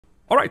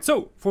Alright,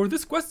 so for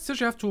this quest, it says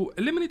you have to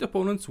eliminate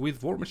opponents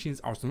with War Machine's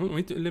arsenal. We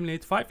need to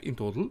eliminate 5 in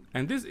total,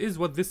 and this is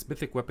what this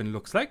mythic weapon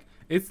looks like.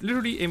 It's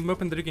literally a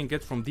weapon that you can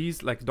get from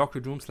these like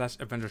Doctor Doom /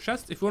 Avenger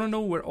chest. If you want to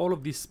know where all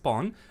of these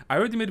spawn, I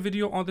already made a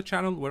video on the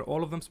channel where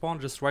all of them spawn.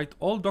 Just write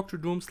all Doctor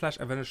Doom /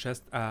 Avenger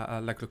chest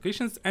like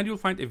locations, and you'll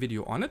find a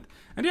video on it.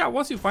 And yeah,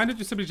 once you find it,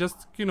 you simply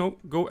just, you know,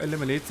 go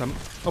eliminate some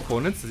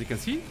opponents, as you can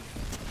see.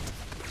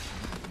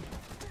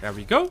 There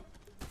we go.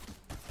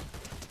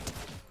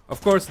 Of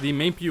course, the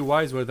main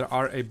POIs where there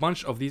are a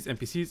bunch of these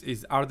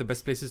NPCs are the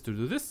best places to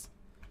do this.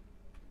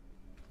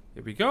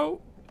 Here we go.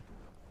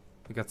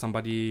 We got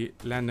somebody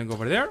landing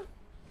over there.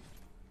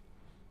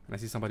 And I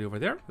see somebody over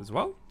there as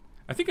well.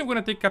 I think I'm going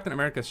to take Captain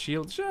America's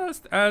shield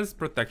just as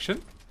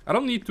protection. I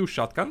don't need 2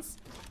 shotguns.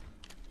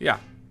 Yeah,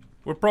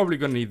 we're probably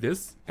going to need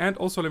this. And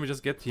also, let me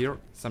just get here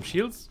some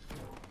shields.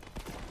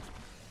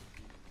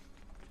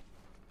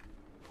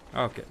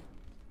 Okay.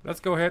 Let's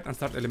go ahead and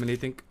start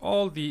eliminating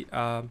all the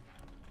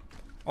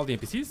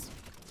NPCs.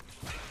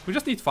 We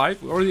just need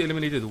 5. We already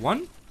eliminated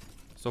 1,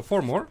 so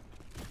 4 more.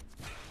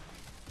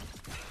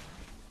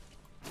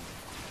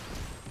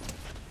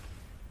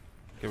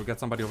 Okay, we got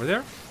somebody over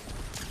there.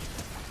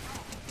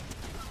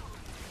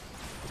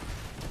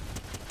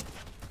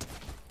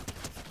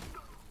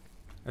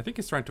 I think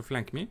he's trying to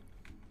flank me.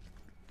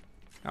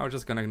 Now we're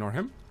just gonna ignore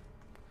him.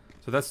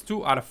 So that's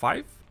 2 out of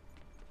 5.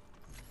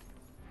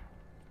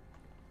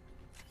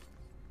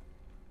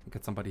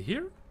 Get somebody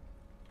here.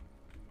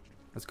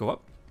 Let's go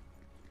up.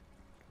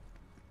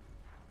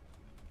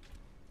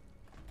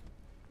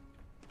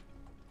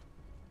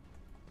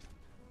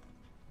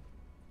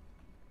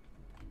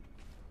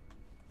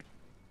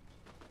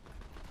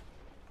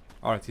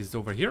 Alright, he's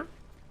over here.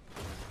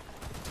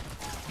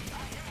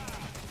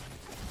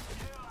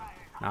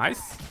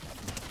 Nice.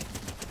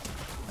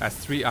 That's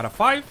 3 out of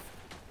 5.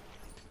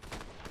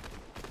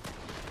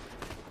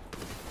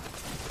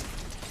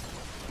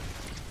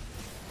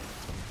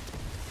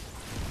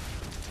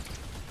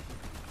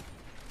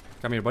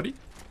 Come here, buddy.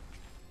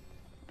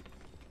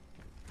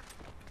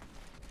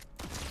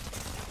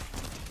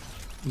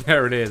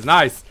 There it is.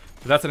 Nice.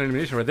 So that's an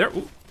elimination right there.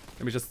 Ooh,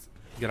 let me just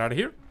get out of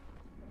here.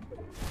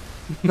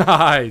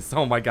 Nice.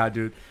 Oh my god,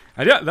 dude.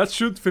 And yeah, that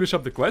should finish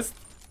up the quest.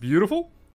 Beautiful.